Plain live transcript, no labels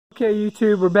Okay,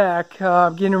 YouTube, we're back.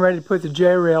 I'm getting ready to put the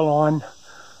J-rail on.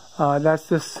 That's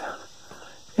this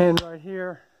end right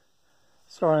here.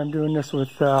 Sorry, I'm doing this with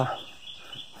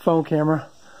phone camera.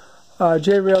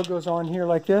 J-rail goes on here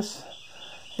like this.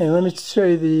 And let me show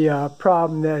you the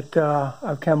problem that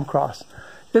I've come across.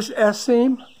 This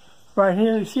S-seam right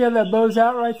here, you see how that bows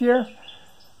out right there?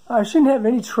 I shouldn't have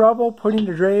any trouble putting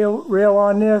the rail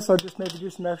on this. I'll just maybe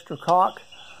do some extra caulk.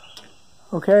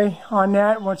 Okay, on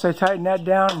that, once I tighten that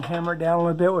down and hammer it down a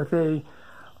little bit with a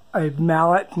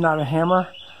mallet, not a hammer.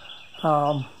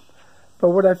 But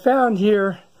what I found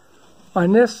here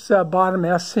on this bottom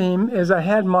S-seam is I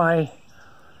had my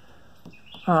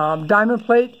diamond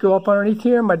plate go up underneath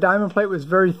here. My diamond plate was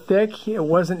very thick. It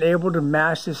wasn't able to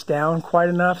mash this down quite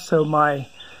enough, so my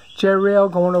J-rail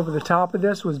going over the top of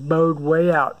this was bowed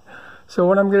way out. So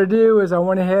what I'm going to do is I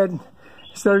went ahead,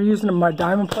 instead of using my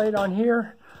diamond plate on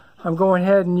here, I'm going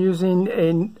ahead and using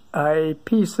a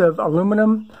piece of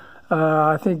aluminum,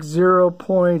 I think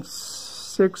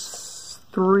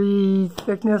 0.63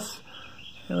 thickness.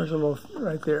 There's a little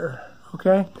right there,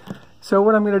 okay? So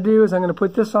what I'm going to do is I'm going to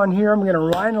put this on here. I'm going to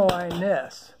rhino-line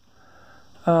this.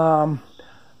 I'm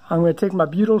going to take my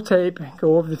butyl tape,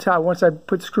 go over the top. Once I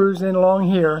put screws in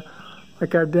along here,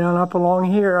 like I've done up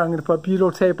along here, I'm going to put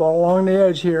butyl tape all along the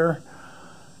edge here,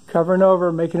 covering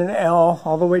over, making an L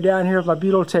all the way down here with my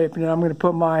butyl tape, and then I'm going to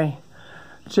put my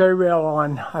J-rail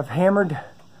on. I've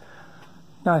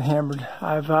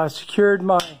secured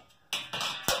my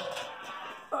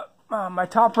my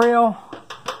top rail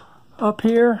up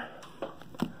here.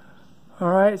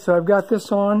 Alright, so I've got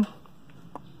this on.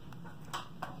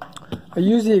 I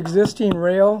use the existing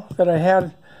rail that I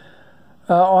had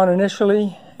on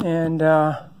initially, and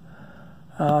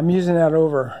I'm using that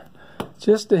over.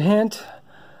 Just a hint.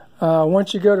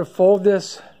 Once you go to fold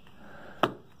this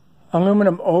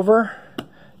aluminum over,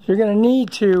 you're going to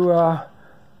need to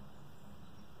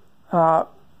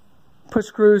put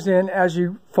screws in as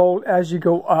you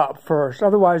go up first.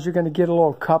 Otherwise, you're going to get a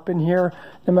little cup in here.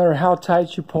 No matter how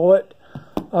tight you pull it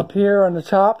up here on the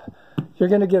top, you're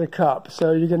going to get a cup.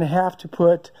 So you're going to have to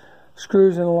put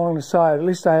screws in along the side. At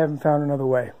least I haven't found another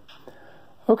way.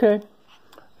 Okay,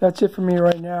 that's it for me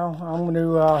right now. I'm going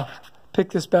to pick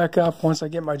this back up once I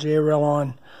get my J-rail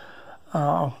on.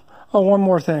 Oh, one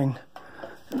more thing.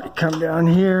 Let me come down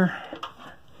here.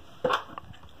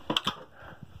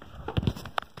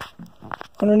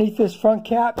 Underneath this front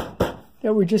cap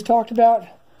that we just talked about,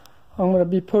 I'm going to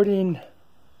be putting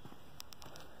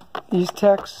these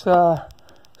Tex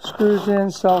screws in,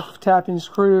 self-tapping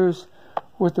screws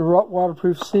with the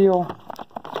waterproof seal.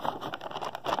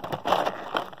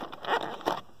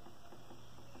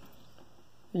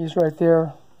 These right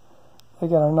there, they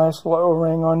got a nice little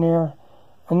O-ring on there.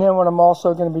 And then what I'm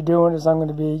also going to be doing is I'm going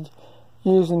to be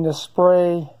using the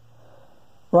spray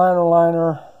rhino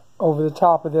liner over the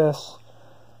top of this.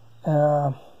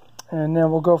 And then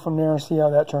we'll go from there and see how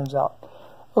that turns out.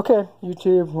 Okay,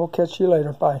 YouTube, we'll catch you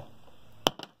later. Bye.